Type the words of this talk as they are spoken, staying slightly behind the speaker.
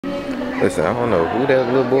Listen, I don't know who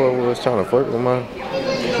that little boy was trying to flirt with my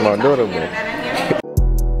daughter, but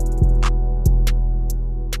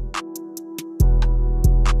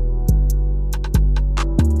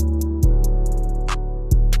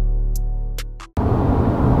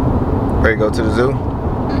ready to go to the zoo? I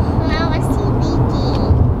want to see BG.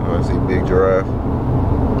 You want to see big giraffe? I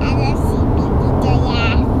want to see BG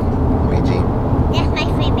giraffe. BG? That's my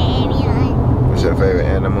favorite animal. What's your favorite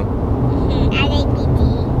animal? I like BG.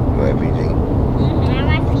 You like BG? I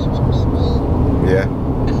want to feed the BG. Yeah?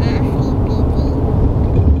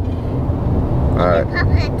 Alright.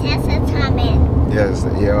 Papa and Tessa coming. Yes,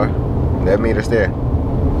 you are. That meet us there.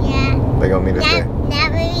 Yeah. They gonna meet us there.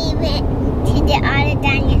 Never even to the other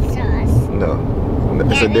dinosaurs. No.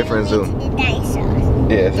 It's a different zoo. To the dinosaurs.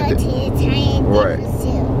 Yeah, it's Go a to the giant right.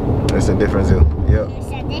 zoo. It's a different zoo. Yep. It's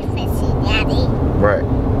a different zoo, Daddy. Right.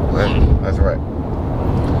 That's right.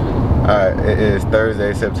 Alright, it is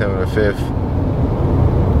Thursday, September the 5th.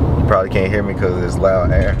 You probably can't hear me because there's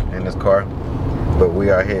loud air in this car. But we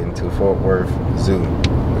are heading to Fort Worth Zoo.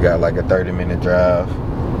 We got like a 30-minute drive.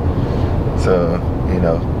 So, you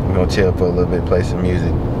know, we're gonna chill for a little bit, play some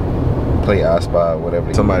music, play I Spy,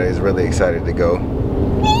 whatever. Somebody is really excited to go.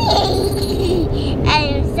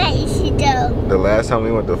 I'm excited to go. The last time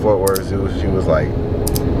we went to Fort Worth Zoo, she was like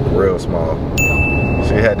real small.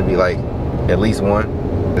 She had to be like at least one.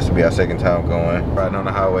 This will be our second time going. Riding on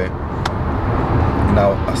the highway.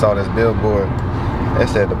 Now I saw this billboard. It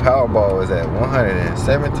said the Powerball is at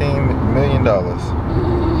 $117 million.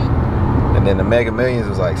 And then the Mega Millions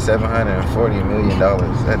was like $740 million.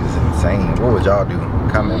 That is insane. What would y'all do?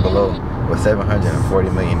 Comment below with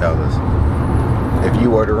 $740 million. If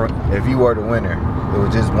you were the winner, it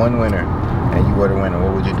was just one winner, and you were the winner,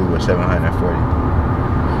 what would you do with 740?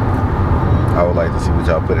 I would like to see what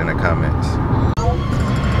y'all put in the comments.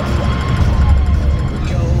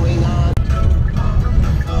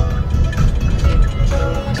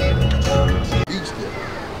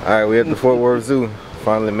 Alright, we at the Fort Worth Zoo.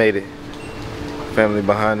 Finally made it. Family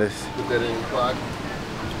behind us. Put that in your pocket.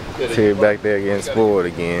 Terry back there getting spoiled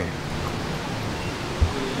again.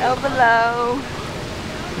 Oh, below.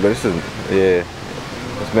 But this is, yeah,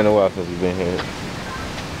 it's been a while since we've been here.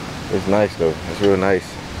 It's nice though. It's real nice.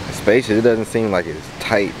 It's spacious. It doesn't seem like it's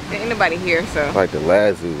tight. There ain't nobody here, so. Like the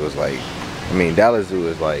last zoo was like, I mean, Dallas Zoo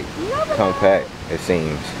is like compact, it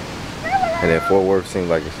seems. And then Fort Worth seems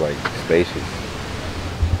like it's like spacious.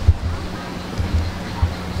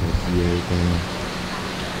 See everything.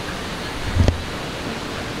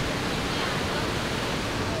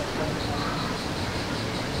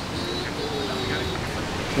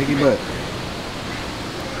 Mickey butt.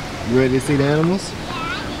 You ready to see the animals?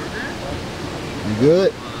 You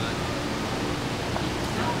good?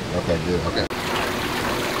 Okay, good. Okay.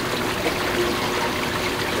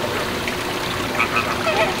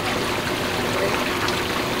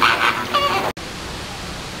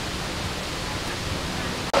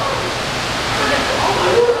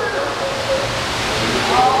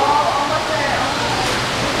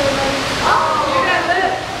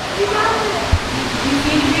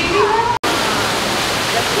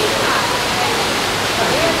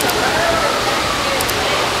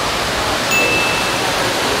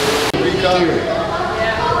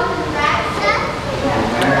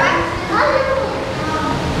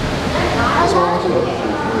 What's wrong with you?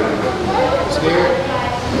 Scared?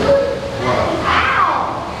 Wow.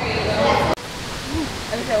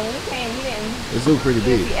 And so when we came, we didn't The zoo pretty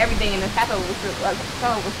big. see everything, and the capital was still,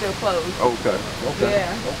 was still closed. Okay. Okay.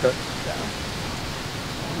 Yeah. Okay. So.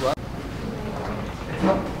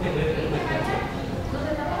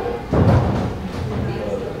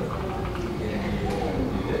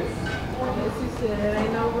 There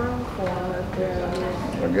ain't no room for us there.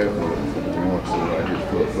 I guess if you want to, I just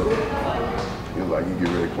put it's like you get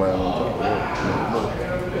ready to climb on top of that.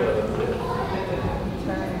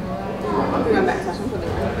 I'll be right back.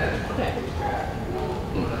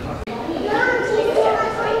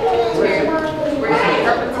 Okay. We're at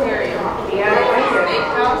Herpetarium.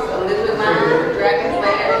 Steakhouse, Elizabeth Lounge, Dragon's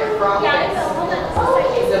Lair, and Frog Fest.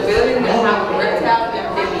 It's a building that houses reptiles and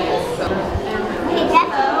amphibians. So.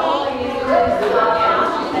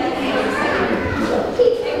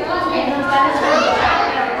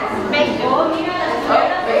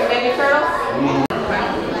 Baby turtles?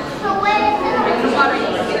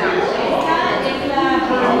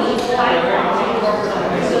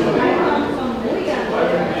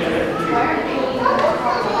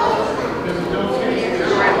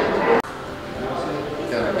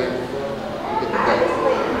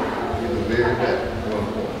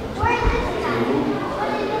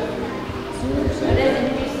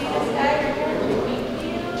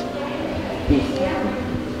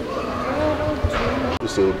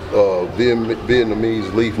 It's a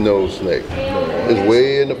Vietnamese leaf nose snake. It's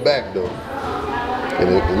way in the back though. And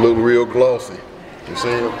it look real glossy. You see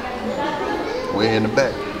him? Way in the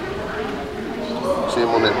back. See him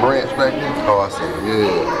on that branch back there? Oh, I see him. Yeah.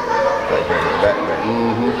 Like bring it back.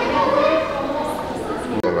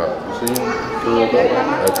 You see him? Curled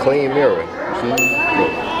up. A clean mirror. You see him?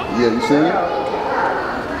 Yeah, you see him?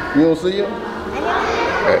 You don't see him?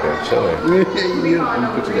 Right there chilling. Yeah. Let me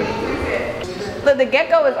put you there. Look, the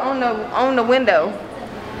gecko is on the window.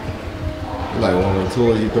 Like one of the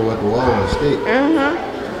tools you throw at the wall on a stick.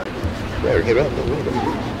 Better get out the window.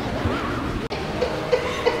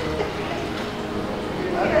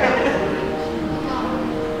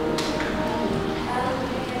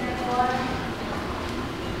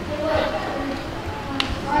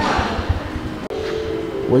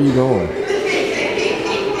 Where you going?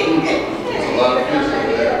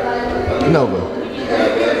 Nova.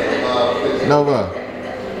 Nova.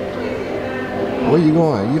 Where you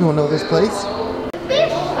going? You don't know this place?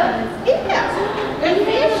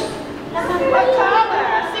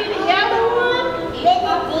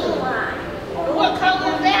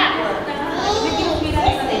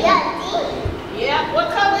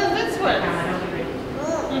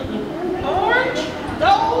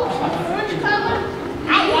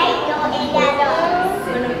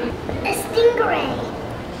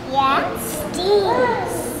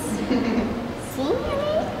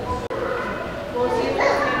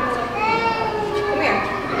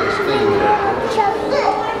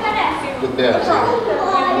 Look down, see?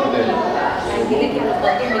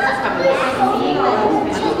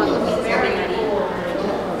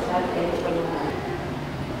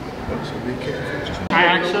 I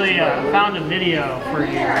actually found a video for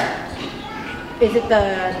you. Is it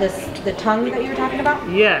the tongue that you were talking about?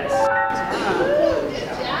 Yes.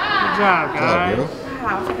 Good job, guys.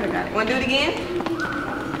 Wow, I got it. Want to do it again?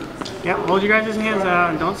 Yep, hold your guys' hands out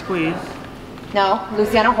and don't squeeze. No,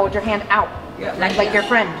 Luciano, hold your hand out. Like your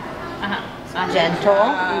friend. Gentle.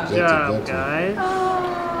 Good job, guys.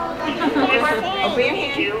 Open your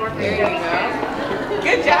hand. There you go.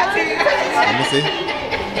 Good job, T. Let me see.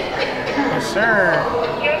 Yes, sir.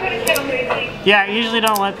 Yeah, I usually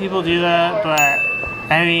don't let people do that, but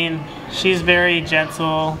I mean, she's very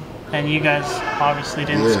gentle, and you guys obviously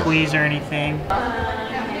didn't squeeze or anything.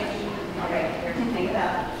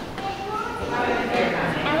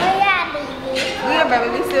 Yeah, baby,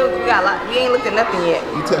 we got a lot. We ain't looked at nothing yet.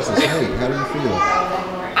 You touched the snake. How do you feel?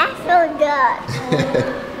 I feel good.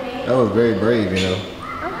 That was very brave, you know.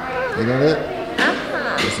 You know that?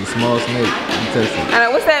 It's a small snake. You touched it.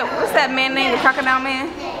 What's that man name? The crocodile man?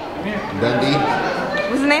 Dundee.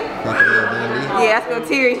 What's his name? Crocodile Dundee. Yeah, that's go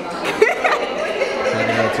Terry.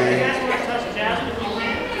 Crocodile Terry.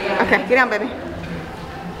 Okay, get down, baby.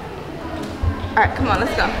 Alright, come on,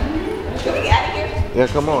 let's go. Can we get out of here? Yeah,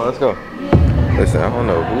 come on, let's go. Listen, I don't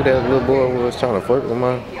know who that little boy was trying to flirt with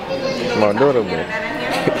my daughter, but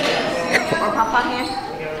Or Papa here?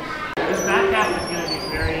 This back half is going to be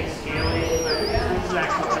very scaly, but this is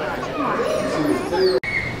actually kind of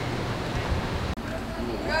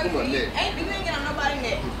Come on, Nick. Hey, you ain't get on nobody's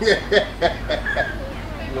neck.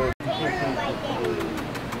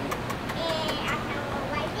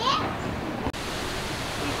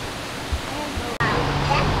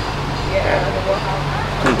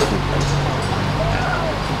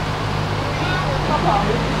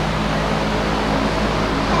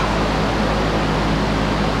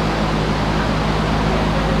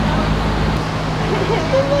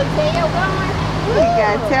 You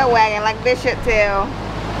got a tail wagging like Bishop tail.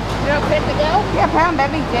 You're fit to go? Yeah, pound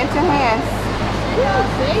baby, gentle hands. Yeah,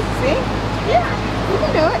 see? See? Yeah. You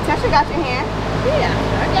can do it. Tasha got your hand. Yeah,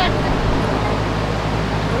 I got it.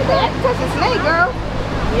 Touch the snake, girl.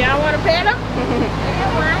 Y'all want to pet him?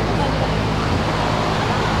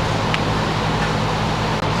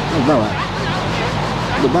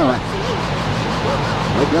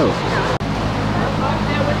 Let's go.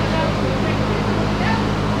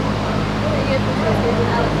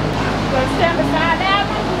 Gonna stand beside that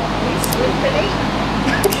one? He's sleeping eating.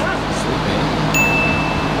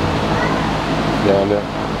 Down there.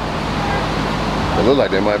 It look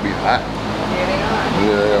like they might be hot.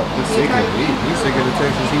 Yeah. He's sick of the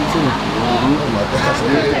Texas heat too. Oh my gosh.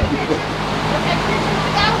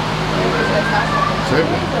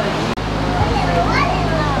 Tripping.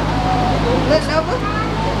 Look, Nova.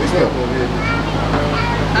 It's up over here.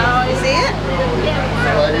 Oh, you see it?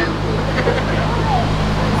 Right here.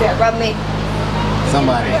 Yeah, rub me.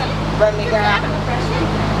 Somebody. Rub me, girl. You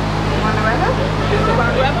want to rub her? You want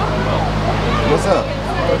to rub her? What's up?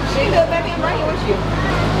 She good, baby. I'm right here with you.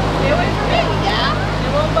 Stay away from me.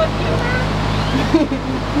 You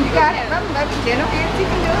got it. Let me gentle hands. You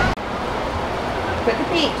can do it. Put the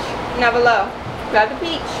peach. Now below. Grab the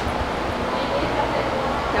peach.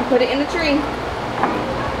 Now put it in the tree.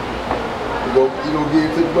 You gonna give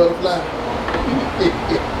it to the butterfly?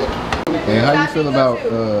 Hey, how you feel about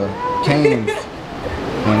Canes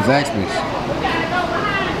and Zaxby's?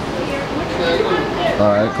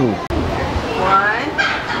 Alright, cool. 1,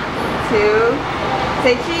 2,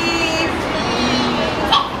 say cheese.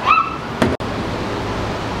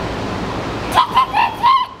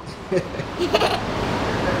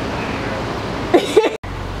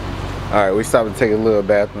 Alright, we stopped to take a little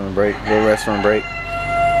bathroom break, little restroom break.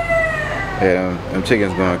 Yeah, them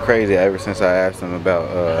chickens going crazy ever since I asked them about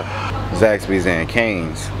Zaxby's and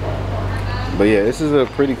Canes. But yeah, this is a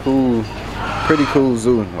pretty cool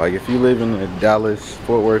zoo. Like if you live in the Dallas,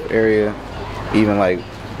 Fort Worth area, even like,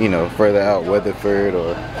 you know, further out, Weatherford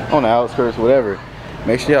or on the outskirts, whatever,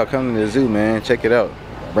 make sure y'all come to the zoo, man. Check it out.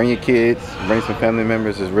 Bring your kids, bring some family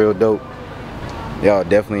members. It's real dope. Y'all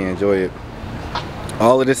definitely enjoy it.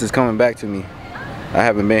 All of this is coming back to me. I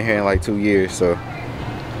haven't been here in like 2 years, so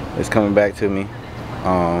it's coming back to me.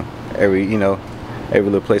 Every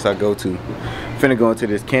little place I go to. Finna go into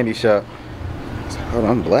this candy shop. Oh,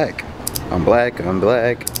 I'm black. I'm black.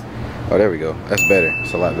 Oh, there we go. That's better.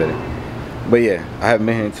 It's a lot better. But yeah, I haven't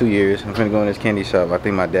been here in 2 years. I'm finna go in this candy shop. I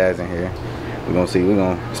think my dad's in here. We're gonna see. We're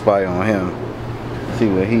gonna spy on him. See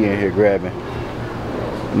what he in here grabbing.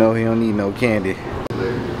 No, he don't need no candy.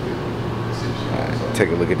 Alright, take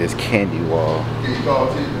a look at this candy wall.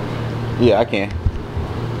 Yeah, I can.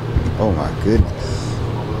 Oh my goodness.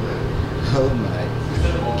 Oh my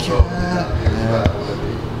god.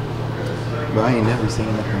 But I ain't never seen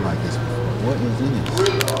nothing like this before. What is in it?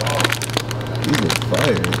 These are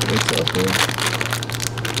fire. What's up, bro?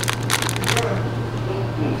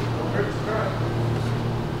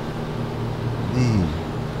 Man.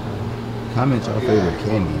 Comment your favorite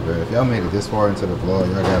candy, bro. If y'all made it this far into the vlog,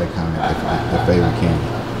 y'all gotta comment the favorite candy.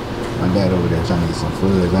 My dad over there trying to get some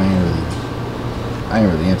fuzz. I ain't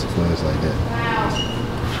really into fuzz like that.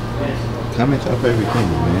 Comment your favorite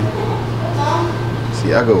candy, man.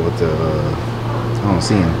 See, I go with the, I don't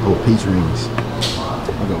see them. Oh, peach rings.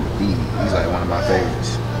 I go with these. These like one of my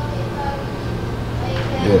favorites.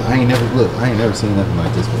 Yeah, I ain't never seen nothing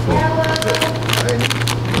like this before.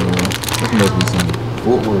 This must be some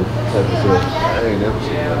Fort Worth type of stuff. I ain't never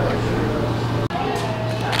seen that like that.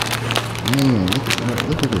 Man,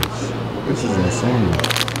 look at this. This is insane.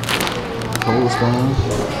 Cold Stone.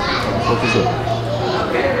 Fuck this up.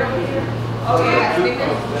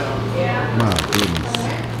 My goodness.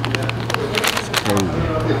 It's crazy.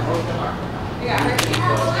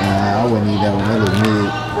 Nah, I wouldn't eat that one. That looks mid.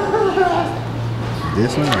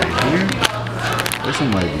 This one right here? This one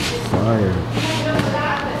might be fire.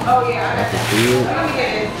 Oh yeah. That's a field.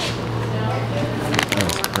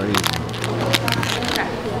 That's crazy.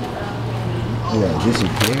 Yeah, this is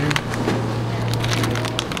pear.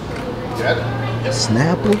 Got it.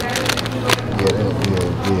 Snapple?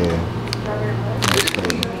 Yeah. That's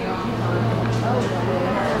crazy.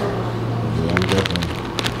 Yeah, I'm definitely.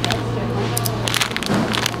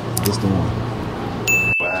 This the one.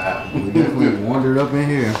 Wow. We definitely wandered up in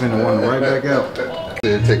here and finna wander right back out.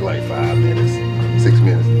 It'd take like 5 minutes, 6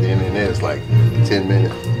 minutes. Then it's like 10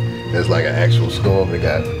 minutes. There's like an actual storm. They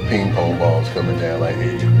got ping pong balls coming down like,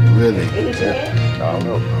 hey. Really? Yeah. I don't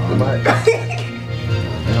know. They might.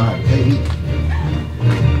 They don't have to pay me.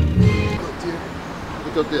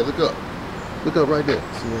 Look up there. Look up. Look up right there.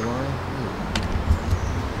 See the line?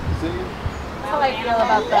 See it? How do I feel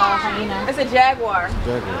about the hyena? It's a jaguar.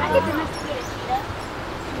 Jaguar.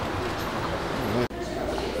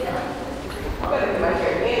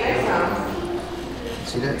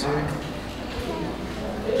 See that, Terry?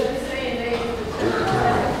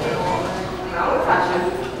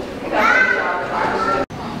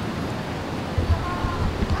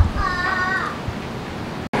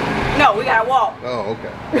 No, we gotta walk. Oh,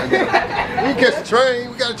 okay. We can catch the train.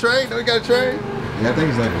 We got a train. No, we got a train. Yeah, I think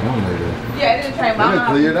it's like a one later. Yeah, it is a train, but I We don't done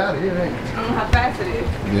know cleared out of here, ain't it? I don't know how fast it is.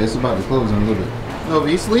 Yeah, it's about to close in a little bit. No, but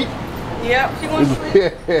you sleep? Yep, she wants to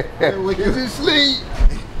sleep. Is he sleep?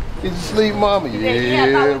 Is he sleep, mama? Yeah, I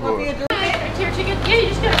Yeah, thought we were boy. gonna be a drink. Chicken. Yeah, you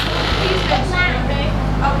just gotta okay?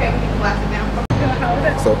 Okay, we can blast it down.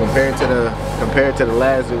 So compared to the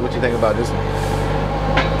last zoo, what you think about this one?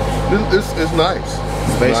 It's nice.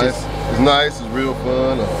 Spacious. It's nice. It's real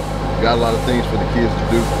fun. Got a lot of things for the kids to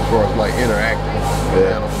do as far as like interacting with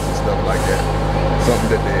animals and stuff like that.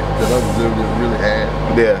 Something that the other zoo didn't really have.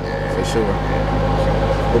 Yeah, for sure.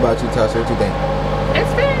 What about you, Tasha? What you think?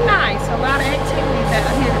 It's very nice. A lot of activities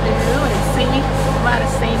out here to do and see. A lot of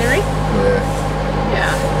scenery. Yeah.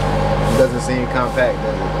 seem compact,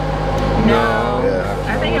 does it? No.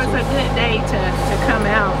 Yeah, I think it was a good day to come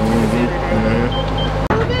out.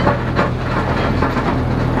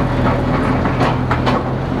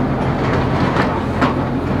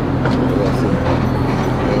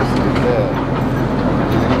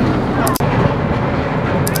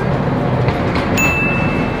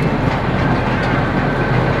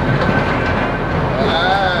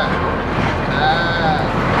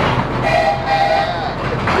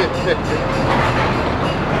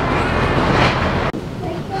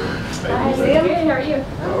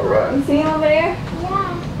 All right. You see him over there?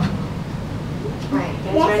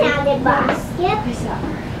 That's how the bus. Yep.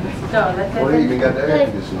 Well, they even got the air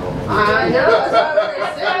conditioning on. I know, that's what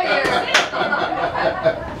we're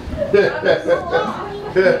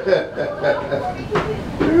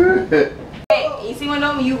saying. Hey, you see one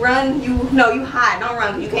of them? You run. You hide. Don't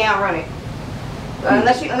run. 'Cause you can't outrun it.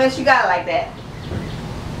 Unless you got it like that.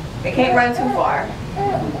 They can't run too far.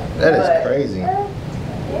 That is crazy. You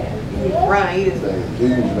run. You just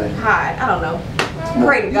Huge, man. hide. I don't know.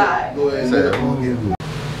 Pray to God. Go ahead and Say,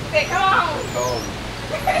 Hey, come on.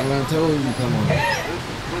 I told you, come on.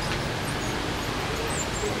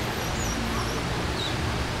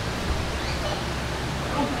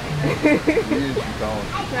 Huge, you gone.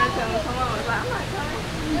 I'm trying to tell him, come on. It's like, I'm not coming.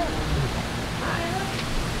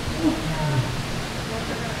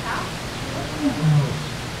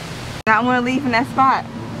 I want to leave in that spot.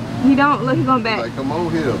 He don't. Look, he going back. Like, come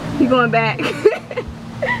on here. He going back.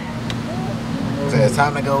 So it's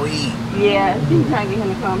time to go eat. Yeah, she's trying to get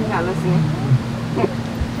him to come. He's not listening.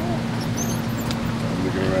 I'm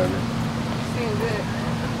looking around there. Seems good.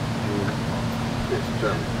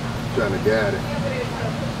 Trying to guide it.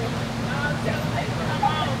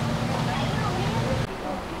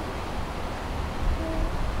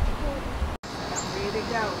 Ready to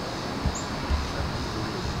go.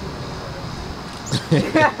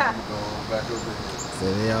 Going back over here. So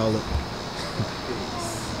they all look.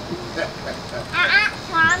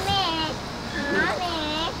 Mommy.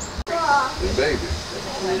 Hey, baby.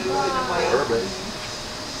 Her baby.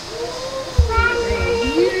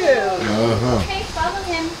 Okay, follow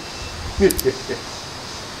him.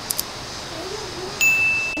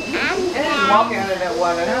 And just walking under that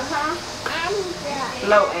water.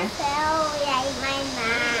 Floating.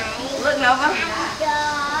 Look, Nova.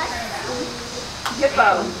 Hippo.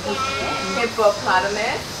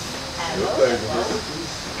 Hippopotamus. That's crazy.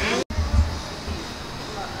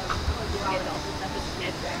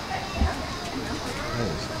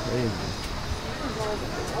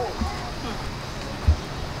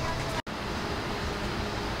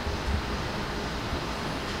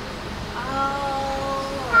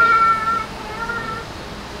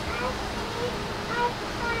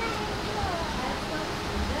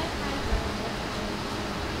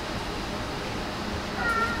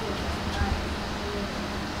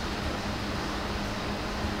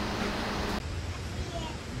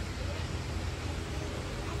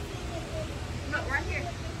 Look, right here.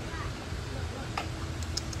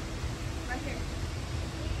 Right here.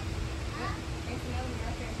 It's another one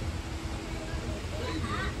right there.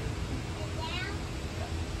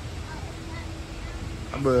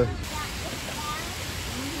 Bruh.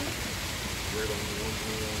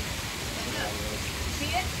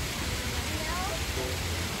 See it?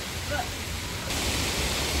 Look.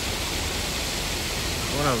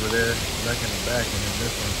 One over there, back in the back, and then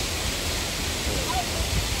this one.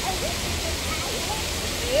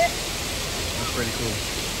 See it? That's pretty cool.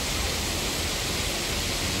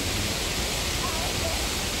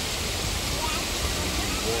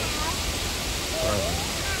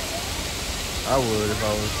 I would if I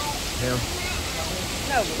was him.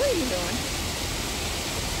 No, but what are you doing?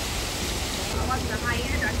 I'm watching a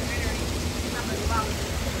hyena documentary. I'm a follow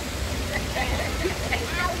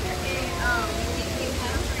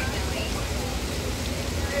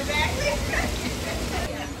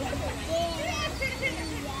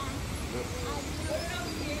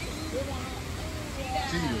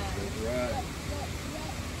Cheetahs, that's right.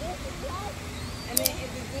 And then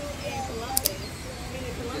it's a zoo in Columbus.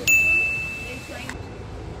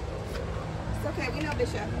 It's okay, we know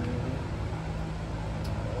Bishop.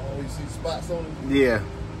 Oh, you see spots on it? Yeah.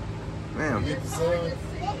 When Man. you hit the sun. Yeah,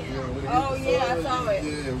 when it hit Oh, the yeah, sun, I saw it.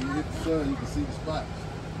 Yeah, when you hit the sun, you can see the spots.